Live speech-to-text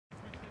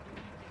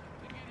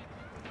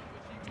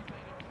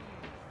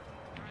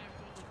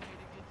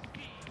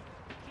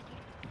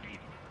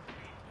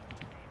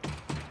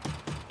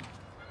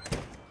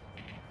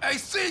Hey,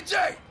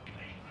 CJ!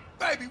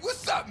 Baby,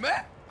 what's up,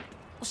 man?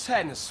 What's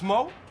happening,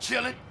 Smoke?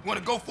 Chillin'?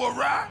 Wanna go for a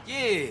ride?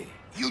 Yeah.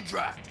 You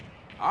drive.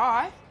 All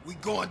right. We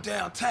going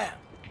downtown.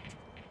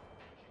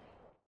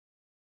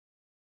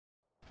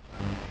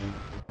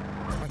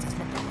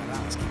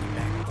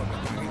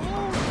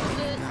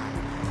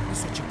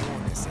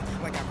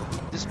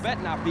 This better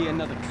not be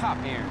another cop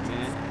errand,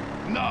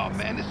 man. No,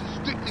 man, this is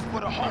strictly for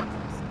the homies.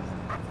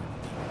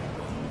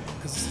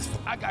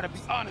 I gotta be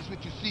honest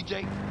with you,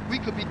 CJ. We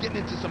could be getting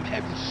into some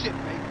heavy shit,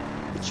 baby.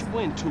 What you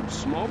into,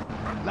 Smoke?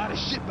 A lot of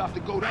shit about to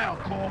go down,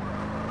 Cole.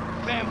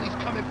 Families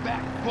coming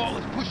back,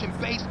 ballers pushing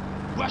base,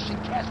 Russian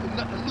cats with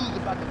nothing to lose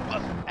about to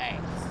bust some ass.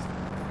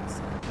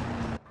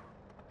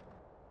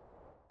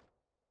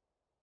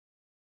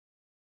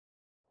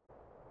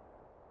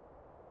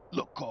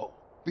 Look, Cole,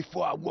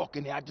 before I walk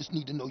in there, I just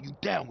need to know you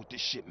down with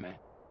this shit, man.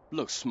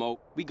 Look, Smoke,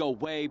 we go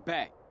way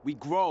back. We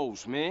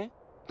grows, man.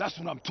 That's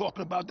what I'm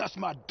talking about. That's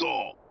my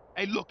dog.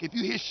 Hey, look, if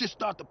you hear shit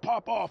start to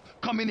pop off,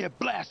 come in here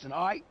blasting,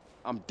 all right?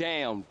 I'm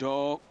down,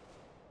 dog.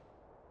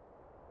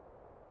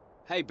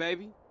 Hey,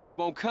 baby,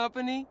 want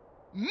company?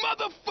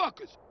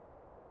 Motherfuckers!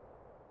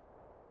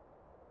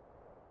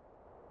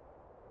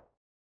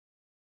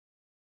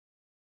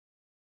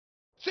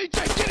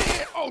 CJ, get in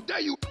here! Oh, there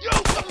you... Yo,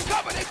 something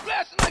cover! They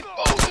blasting like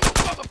fools in this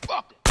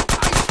motherfucker!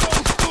 Ice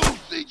those fools,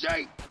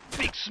 CJ!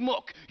 Big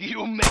Smoke,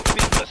 you make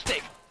big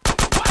mistake.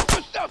 Watch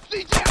yourself,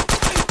 CJ!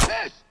 I'm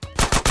pissed!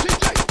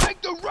 CJ,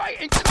 take the right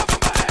and cover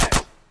my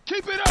ass!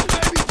 Keep it up,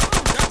 baby!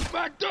 That's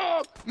my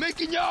dog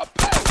making y'all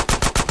pay!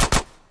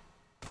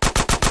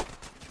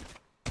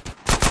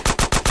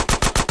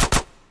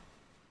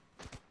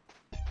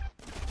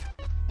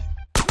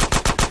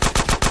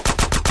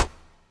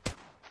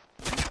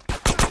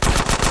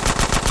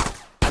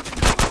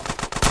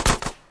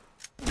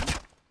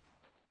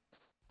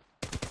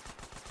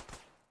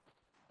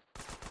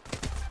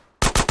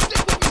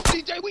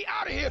 CJ, we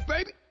out of here,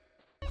 baby!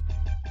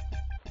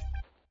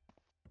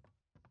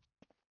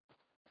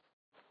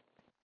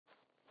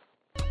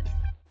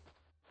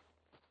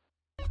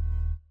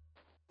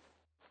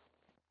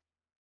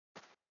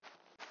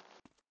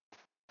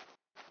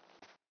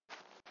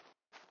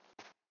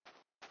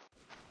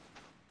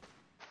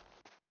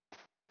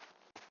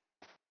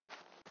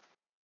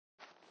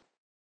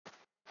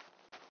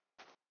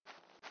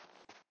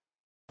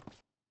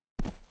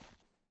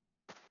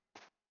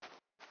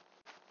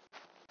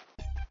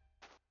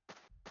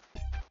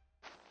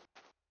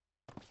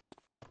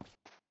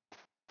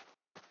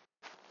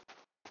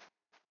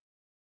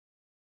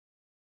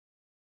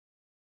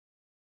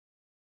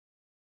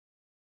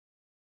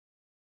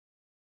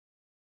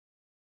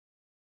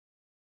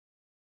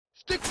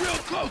 Stick real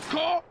close,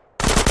 Carl!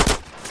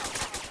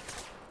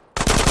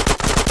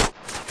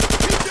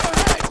 Keep your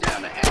head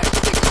down, the ass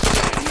niggas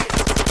stand here!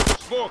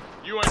 Smoke,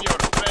 you and your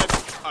friends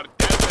are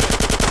dead.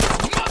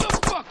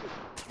 Motherfuckers!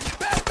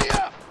 Back me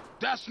up!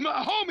 That's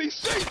my homie,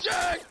 CJ!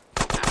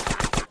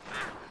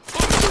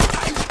 Oh, you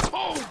ice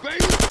cold,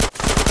 baby!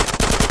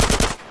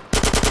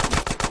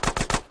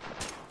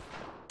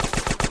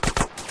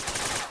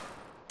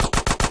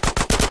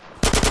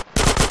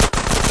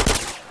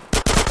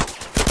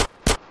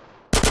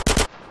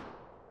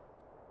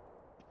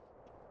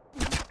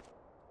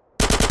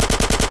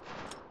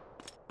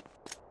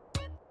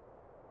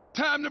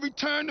 Time to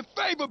return the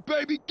favor,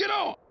 baby! Get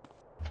on!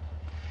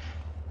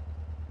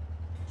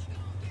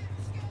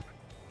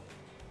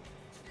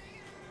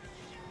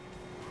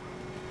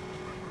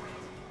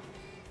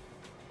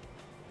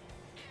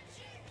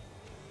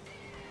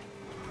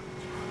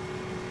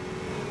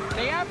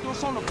 They after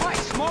us on the bike,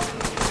 Smoke.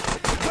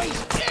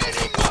 Waste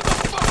any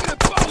motherfucker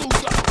that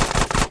follows us!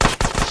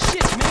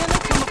 Shit, man, they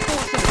coming for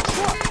us in the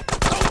truck.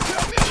 Don't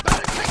tell me about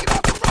it! Take it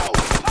off the road!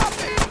 Pop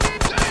it!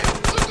 Damn!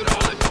 Look at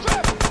all this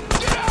traffic!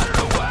 Get out of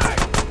the way!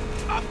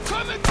 I'm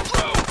coming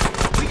through!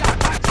 We got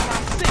bikes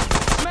around 6.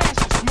 Smash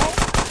it, Smoke.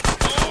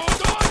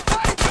 Hold on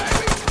tight,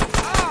 baby!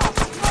 Ah,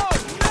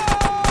 Smoke, no!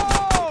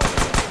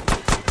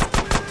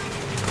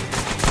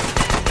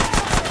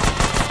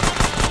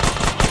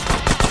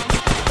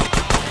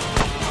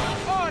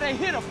 Oh, they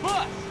hit a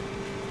bus.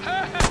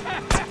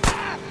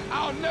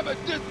 I'll never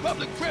diss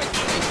public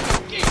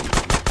transportation again!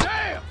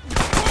 Damn!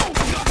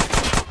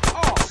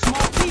 Oh,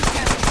 Smoke, these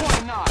cats are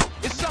 29.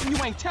 It's something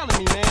you ain't telling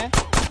me, man.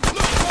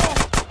 Look, Paul,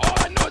 all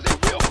I know is they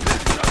real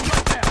pissed with us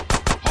right now.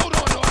 Hold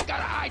on, though, I got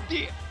an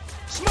idea.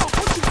 Smoke,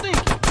 what you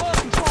thinking? Flood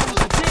control is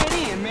a dead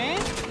end, man.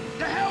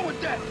 The hell with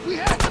that. We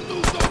had to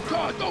lose those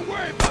cars. Don't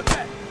worry about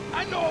that.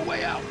 I know a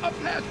way out, up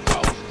past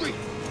Grove Street.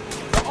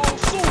 The old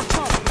sewer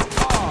tunnel.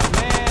 Oh,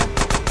 man.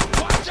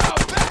 Watch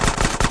out back.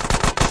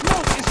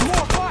 Smoke, it's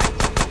more bikes.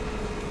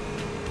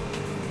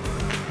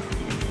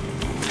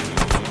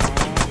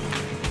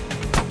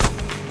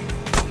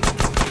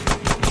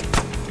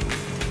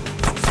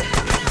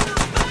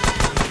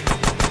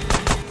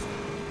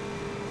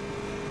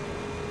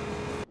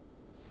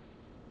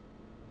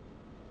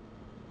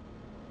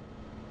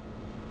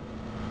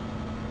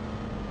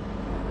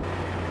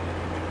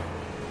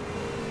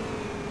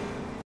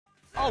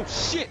 Oh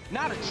shit,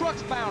 now the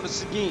truck's found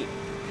us again.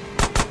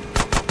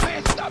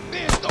 stop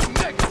being so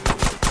negative.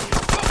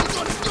 Focus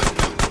on the good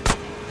news.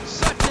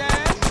 Such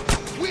as?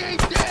 We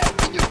ain't dead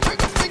and your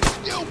trigger finger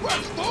still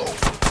works, fool.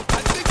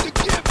 I think the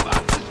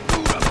gearbox is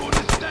screwed up on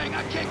this thing.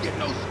 I can't get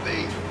no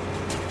speed.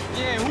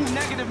 Yeah, who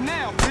negative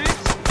now,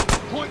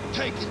 bitch? Point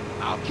taken.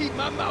 I'll keep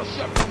my mouth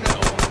shut from now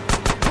on.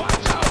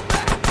 Watch out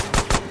back.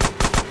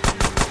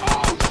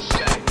 Oh,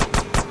 shit.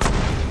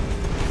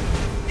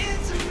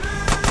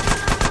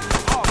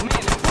 Oh,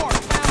 man, the car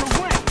found a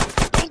ramp.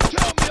 Don't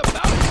tell me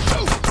about it,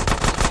 shoot.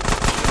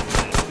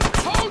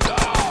 Hold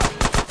on.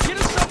 Get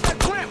us up that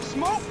ramp,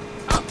 Smoke.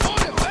 I'm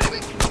on it, baby.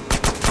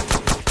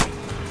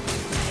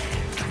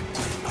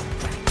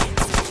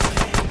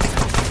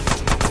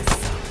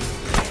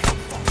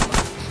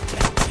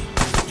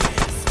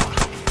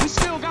 We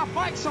still got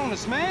bikes on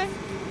us, man.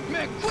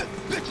 Man, quit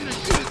bitching and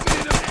shoot as many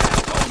of them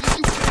assholes as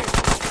you can.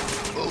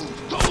 Who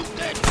stole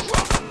that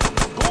truck?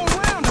 Go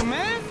around him,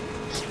 man.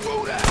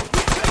 Screw that.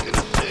 We're taking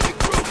the city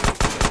group.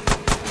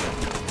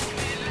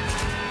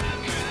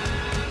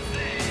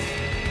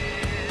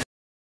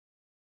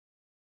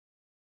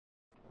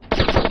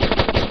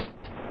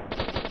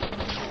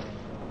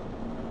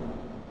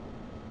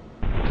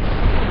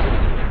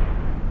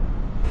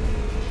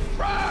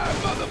 Fry,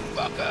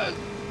 motherfuckers!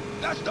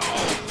 That's the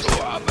old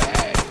door up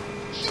ahead.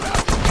 Shoot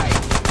out the gate.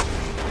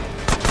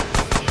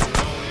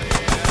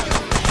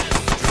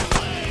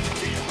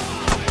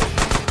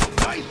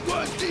 Nice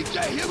one, DJ.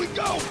 Here we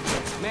go.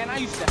 Man, I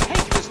used to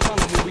hate this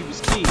tunnel when we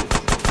was kids.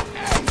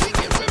 Hey, we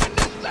can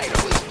reminisce later.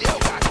 We still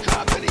got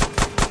company.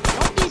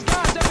 Don't these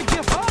guys ever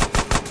give up?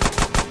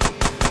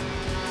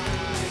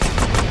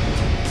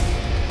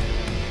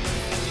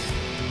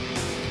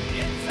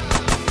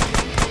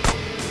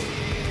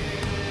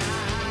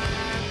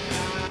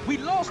 We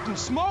lost him,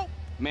 Smoke.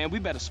 Man, we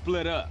better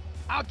split up.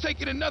 I'll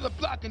take it another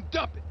block and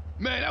dump it.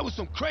 Man, that was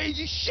some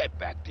crazy shit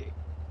back there.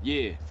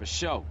 Yeah, for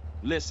sure.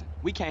 Listen,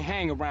 we can't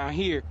hang around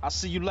here. I'll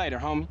see you later,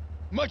 homie.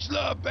 Much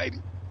love, baby.